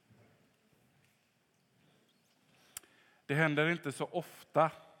Det händer inte så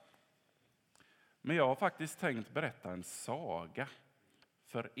ofta. Men jag har faktiskt tänkt berätta en saga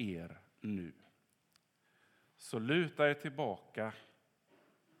för er nu. Så luta er tillbaka.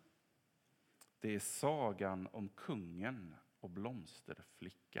 Det är sagan om kungen och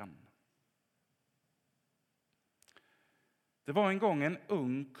blomsterflickan. Det var en gång en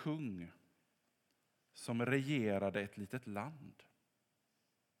ung kung som regerade ett litet land.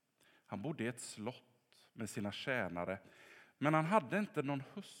 Han bodde i ett slott med sina tjänare, men han hade inte någon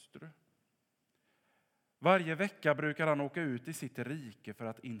hustru. Varje vecka brukade han åka ut i sitt rike för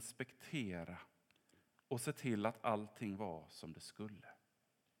att inspektera och se till att allting var som det skulle.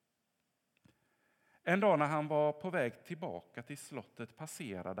 En dag när han var på väg tillbaka till slottet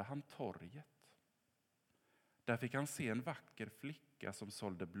passerade han torget. Där fick han se en vacker flicka som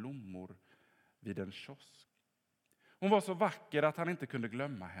sålde blommor vid en kiosk. Hon var så vacker att han inte kunde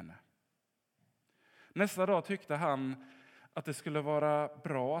glömma henne. Nästa dag tyckte han att det skulle vara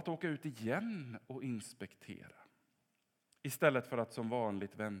bra att åka ut igen och inspektera. Istället för att som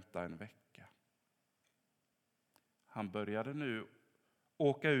vanligt vänta en vecka. Han började nu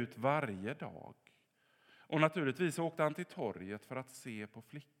åka ut varje dag. Och naturligtvis åkte han till torget för att se på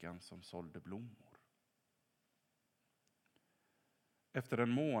flickan som sålde blommor. Efter en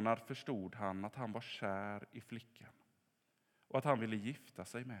månad förstod han att han var kär i flickan och att han ville gifta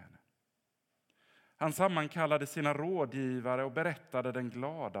sig med henne. Han sammankallade sina rådgivare och berättade den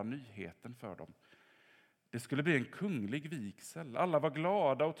glada nyheten för dem. Det skulle bli en kunglig vigsel. Alla var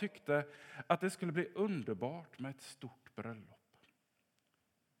glada och tyckte att det skulle bli underbart med ett stort bröllop.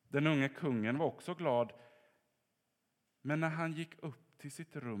 Den unge kungen var också glad, men när han gick upp till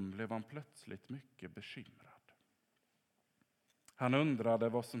sitt rum blev han plötsligt mycket bekymrad. Han undrade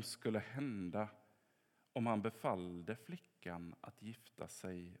vad som skulle hända om han befallde flickan att gifta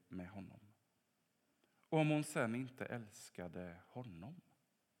sig med honom. Och om hon sen inte älskade honom.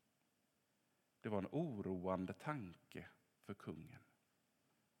 Det var en oroande tanke för kungen.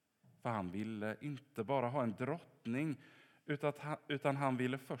 För han ville inte bara ha en drottning, utan han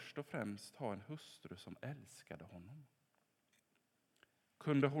ville först och främst ha en hustru som älskade honom.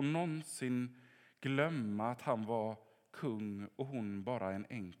 Kunde hon någonsin glömma att han var kung och hon bara en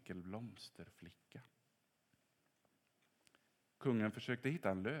enkel blomsterflicka? Kungen försökte hitta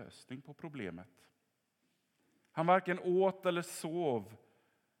en lösning på problemet. Han varken åt eller sov,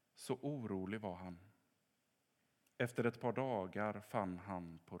 så orolig var han. Efter ett par dagar fann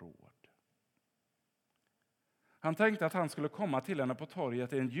han på råd. Han tänkte att han skulle komma till henne på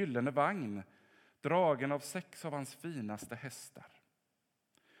torget i en gyllene vagn, dragen av 6 av hans finaste hästar.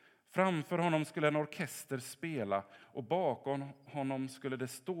 Framför honom skulle en orkester spela och bakom honom skulle det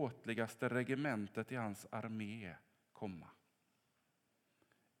ståtligaste regementet i hans armé komma.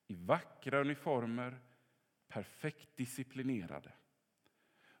 I vackra uniformer, perfekt disciplinerade.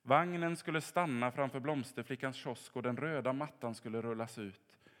 Vagnen skulle stanna framför blomsterflickans kiosk och den röda mattan skulle rullas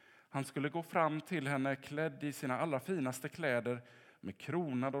ut. Han skulle gå fram till henne klädd i sina allra finaste kläder med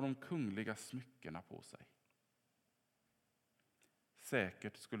kronad och de kungliga smyckena på sig.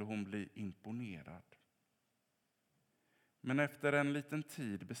 Säkert skulle hon bli imponerad. Men efter en liten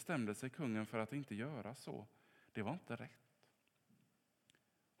tid bestämde sig kungen för att inte göra så. Det var inte rätt.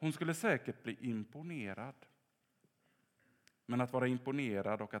 Hon skulle säkert bli imponerad. Men att vara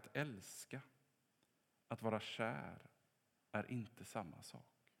imponerad och att älska, att vara kär, är inte samma sak.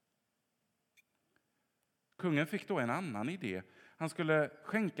 Kungen fick då en annan idé. Han skulle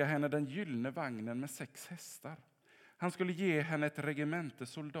skänka henne den gyllene vagnen med 6 hästar. Han skulle ge henne ett regemente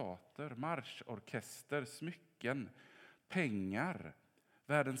soldater, marschorkester, smycken, pengar,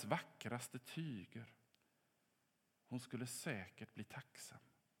 världens vackraste tyger. Hon skulle säkert bli tacksam.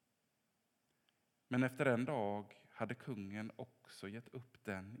 Men efter en dag hade kungen också gett upp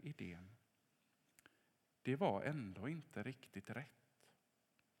den idén. Det var ändå inte riktigt rätt.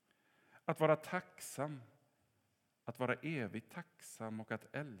 Att vara tacksam, att vara evigt tacksam och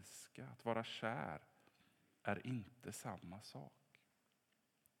att älska, att vara kär, är inte samma sak.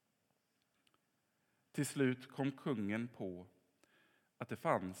 Till slut kom kungen på att det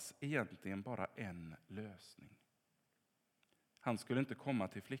fanns egentligen bara en lösning. Han skulle inte komma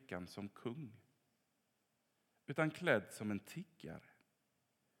till flickan som kung, utan klädd som en tiggare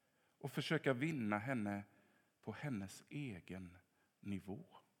och försöka vinna henne på hennes egen nivå.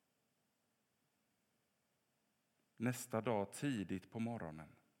 Nästa dag tidigt på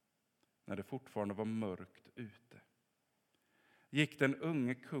morgonen, när det fortfarande var mörkt ute, gick den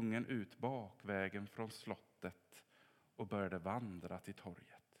unge kungen ut bakvägen från slottet och började vandra till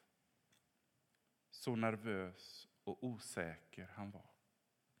torget. Så nervös och osäker han var.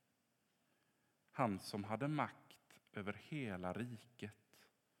 Han som hade makt över hela riket.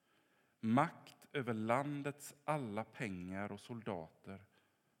 Makt över landets alla pengar och soldater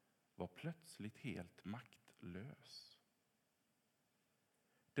var plötsligt helt maktlös.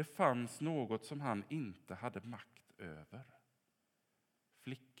 Det fanns något som han inte hade makt över.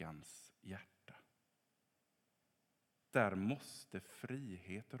 Flickans hjärta. Där måste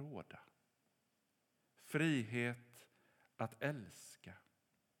frihet råda. Frihet att älska.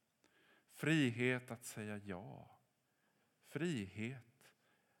 Frihet att säga ja. Frihet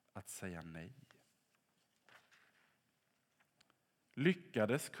att säga nej.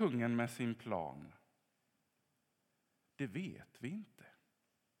 Lyckades kungen med sin plan? Det vet vi inte.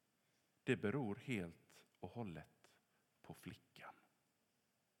 Det beror helt och hållet på flickan.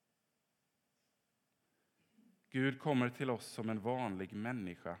 Gud kommer till oss som en vanlig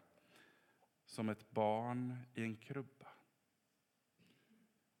människa, som ett barn i en krubba.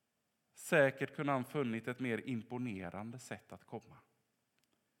 Säkert kunde han funnit ett mer imponerande sätt att komma.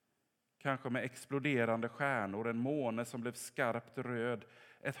 Kanske med exploderande stjärnor, en måne som blev skarpt röd,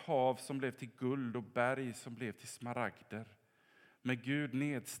 ett hav som blev till guld och berg som blev till smaragder. Med Gud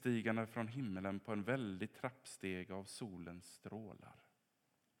nedstigande från himmelen på en väldig trappsteg av solens strålar.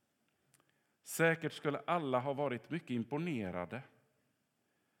 Säkert skulle alla ha varit mycket imponerade.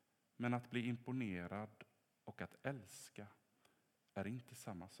 Men att bli imponerad och att älska är inte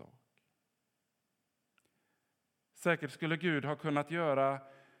samma sak. Säkert skulle Gud ha kunnat göra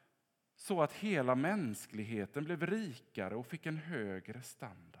så att hela mänskligheten blev rikare och fick en högre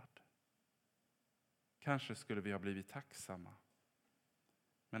standard. Kanske skulle vi ha blivit tacksamma.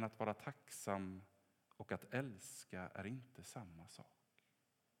 Men att vara tacksam och att älska är inte samma sak.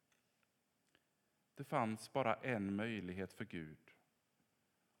 Det fanns bara en möjlighet för Gud.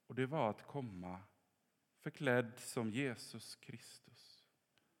 Och det var att komma förklädd som Jesus Kristus.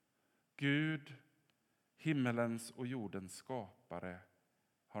 Gud, himmelens och jordens skapare,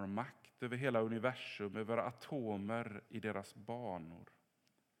 har makt över hela universum, över atomer i deras banor.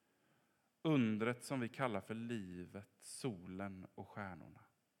 Undret som vi kallar för livet, solen och stjärnorna.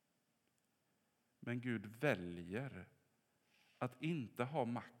 Men Gud väljer att inte ha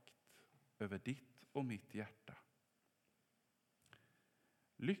makt över ditt och mitt hjärta.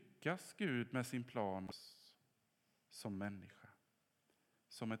 Lyckas Gud med sin plan som människa,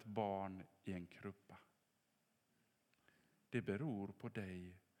 som ett barn i en krubba? Det beror på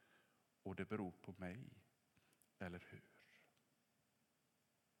dig och det beror på mig, eller hur?